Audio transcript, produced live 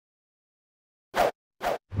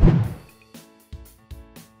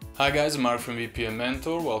Hi guys, I'm Mark from VPN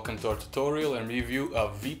Mentor. Welcome to our tutorial and review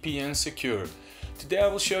of VPN Secure. Today I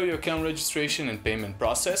will show you account registration and payment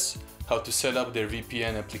process, how to set up their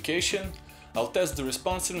VPN application. I'll test the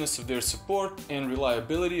responsiveness of their support and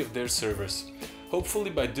reliability of their servers.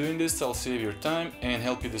 Hopefully by doing this I'll save your time and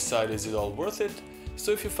help you decide is it all worth it.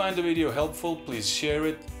 So if you find the video helpful, please share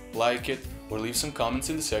it, like it, or leave some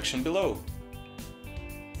comments in the section below.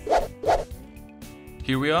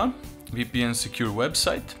 Here we are, VPN Secure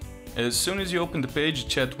website. As soon as you open the page, a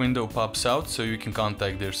chat window pops out so you can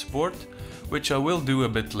contact their support, which I will do a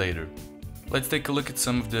bit later. Let's take a look at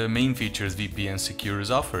some of the main features VPN Secure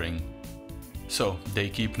is offering. So, they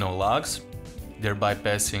keep no logs, they're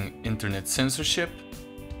bypassing internet censorship,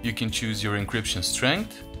 you can choose your encryption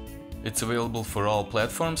strength, it's available for all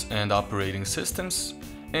platforms and operating systems,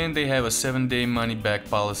 and they have a 7-day money-back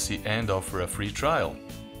policy and offer a free trial.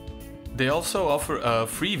 They also offer a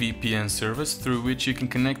free VPN service through which you can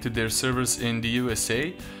connect to their servers in the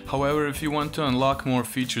USA. However, if you want to unlock more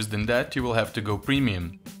features than that, you will have to go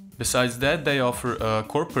premium. Besides that, they offer a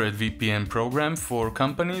corporate VPN program for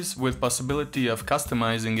companies with possibility of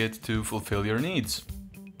customizing it to fulfill your needs.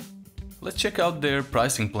 Let's check out their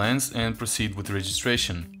pricing plans and proceed with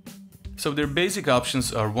registration. So their basic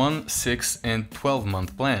options are 1, 6 and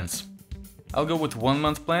 12-month plans. I'll go with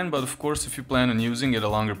 1-month plan, but of course if you plan on using it a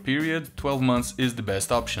longer period, 12 months is the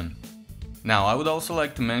best option. Now I would also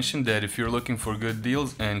like to mention that if you're looking for good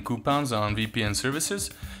deals and coupons on VPN services,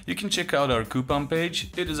 you can check out our coupon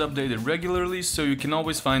page. It is updated regularly so you can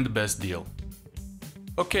always find the best deal.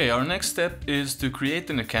 Okay, our next step is to create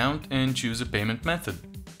an account and choose a payment method.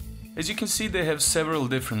 As you can see, they have several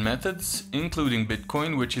different methods, including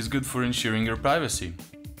Bitcoin, which is good for ensuring your privacy.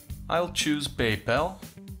 I'll choose PayPal.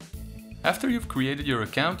 After you've created your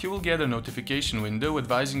account, you will get a notification window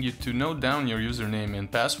advising you to note down your username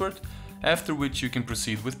and password, after which you can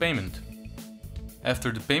proceed with payment.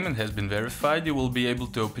 After the payment has been verified, you will be able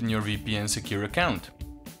to open your VPN Secure account.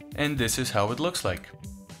 And this is how it looks like.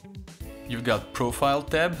 You've got Profile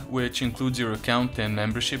tab, which includes your account and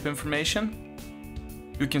membership information.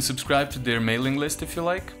 You can subscribe to their mailing list if you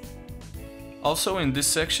like. Also in this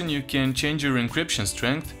section you can change your encryption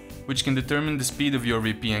strength, which can determine the speed of your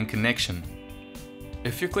VPN connection.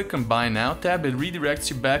 If you click on Buy Now tab, it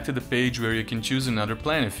redirects you back to the page where you can choose another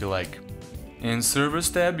plan if you like. In Servers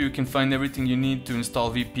tab, you can find everything you need to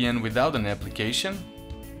install VPN without an application.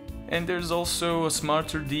 And there's also a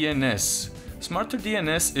Smarter DNS. Smarter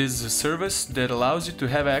DNS is a service that allows you to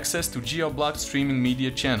have access to geo-blocked streaming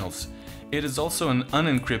media channels. It is also an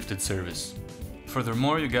unencrypted service.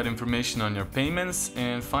 Furthermore, you got information on your payments,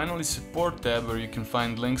 and finally Support tab where you can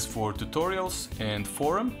find links for tutorials and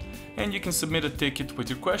forum, and you can submit a ticket with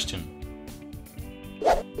your question.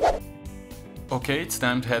 Okay, it's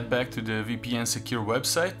time to head back to the VPN Secure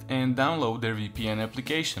website and download their VPN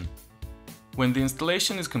application. When the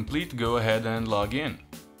installation is complete, go ahead and log in.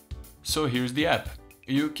 So here's the app.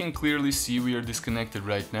 You can clearly see we are disconnected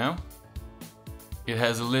right now. It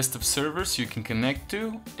has a list of servers you can connect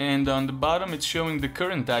to, and on the bottom it's showing the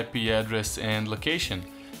current IP address and location,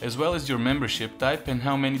 as well as your membership type and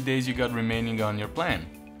how many days you got remaining on your plan.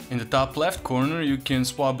 In the top left corner you can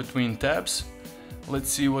swap between tabs. Let's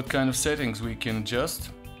see what kind of settings we can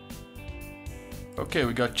adjust. Okay,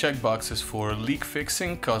 we got checkboxes for leak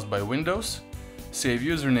fixing caused by Windows, save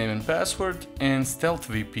username and password, and Stealth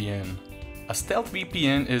VPN. A stealth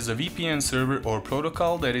VPN is a VPN server or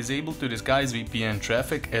protocol that is able to disguise VPN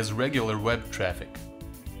traffic as regular web traffic.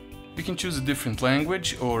 You can choose a different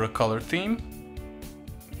language or a color theme.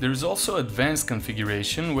 There is also advanced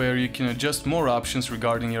configuration where you can adjust more options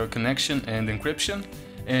regarding your connection and encryption,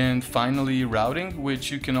 and finally routing,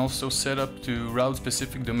 which you can also set up to route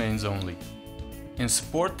specific domains only. In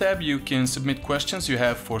Support tab you can submit questions you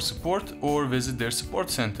have for support or visit their support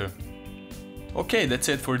center. Okay, that's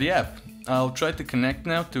it for the app. I'll try to connect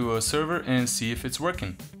now to a server and see if it's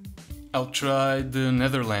working. I'll try the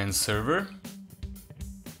Netherlands server.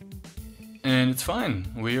 And it's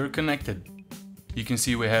fine, we are connected. You can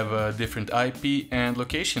see we have a different IP and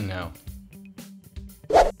location now.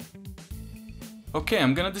 Okay,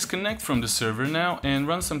 I'm gonna disconnect from the server now and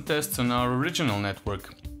run some tests on our original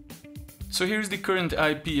network. So here's the current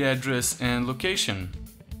IP address and location.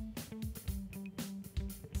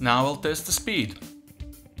 Now I'll test the speed.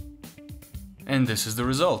 And this is the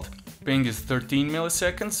result. Ping is 13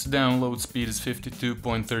 milliseconds, download speed is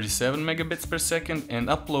 52.37 megabits per second, and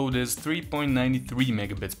upload is 3.93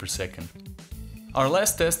 megabits per second. Our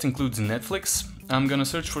last test includes Netflix. I'm gonna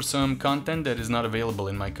search for some content that is not available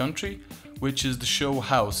in my country, which is the show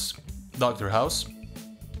House, Dr. House.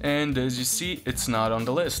 And as you see, it's not on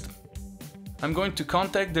the list. I'm going to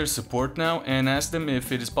contact their support now and ask them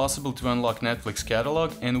if it is possible to unlock Netflix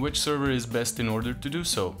catalog and which server is best in order to do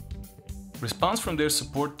so. Response from their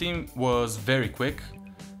support team was very quick,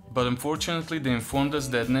 but unfortunately they informed us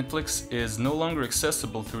that Netflix is no longer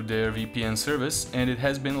accessible through their VPN service, and it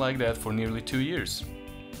has been like that for nearly 2 years.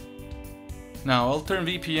 Now I'll turn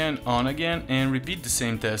VPN on again and repeat the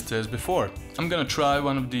same test as before. I'm gonna try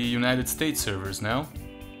one of the United States servers now.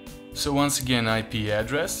 So once again IP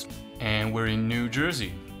address, and we're in New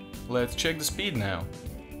Jersey. Let's check the speed now.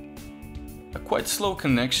 A quite slow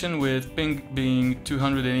connection with ping being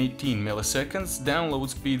 218 milliseconds, download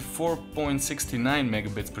speed 4.69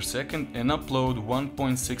 megabits per second and upload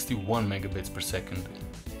 1.61 megabits per second.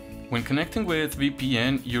 When connecting with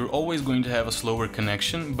VPN, you're always going to have a slower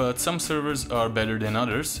connection, but some servers are better than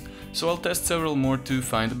others, so I'll test several more to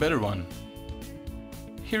find a better one.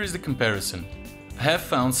 Here is the comparison. I have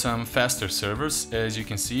found some faster servers. As you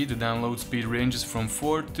can see, the download speed ranges from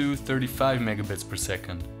 4 to 35 megabits per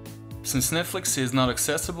second. Since Netflix is not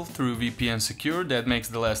accessible through VPN Secure, that makes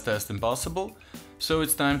the last test impossible, so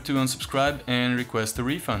it's time to unsubscribe and request a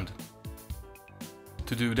refund.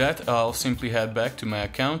 To do that, I'll simply head back to my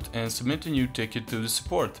account and submit a new ticket to the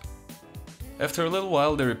support. After a little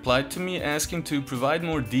while, they replied to me asking to provide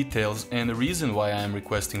more details and the reason why I am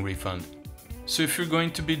requesting refund. So if you're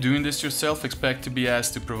going to be doing this yourself, expect to be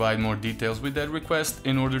asked to provide more details with that request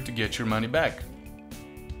in order to get your money back.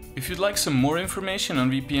 If you'd like some more information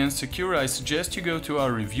on VPN Secure, I suggest you go to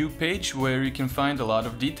our review page where you can find a lot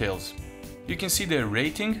of details. You can see their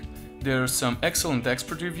rating, there are some excellent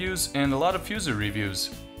expert reviews and a lot of user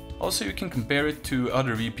reviews. Also, you can compare it to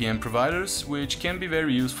other VPN providers, which can be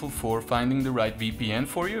very useful for finding the right VPN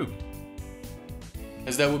for you.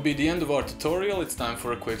 As that would be the end of our tutorial, it's time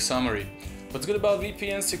for a quick summary. What's good about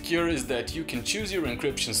VPN Secure is that you can choose your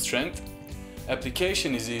encryption strength,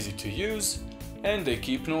 application is easy to use, and they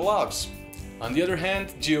keep no logs. On the other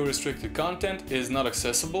hand, geo-restricted content is not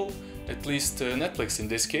accessible, at least Netflix in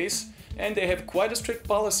this case, and they have quite a strict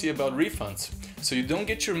policy about refunds, so you don't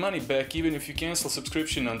get your money back even if you cancel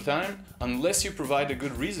subscription on time, unless you provide a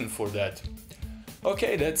good reason for that.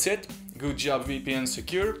 Okay, that's it. Good job VPN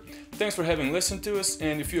Secure. Thanks for having listened to us,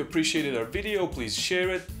 and if you appreciated our video, please share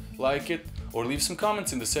it, like it, or leave some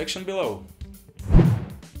comments in the section below.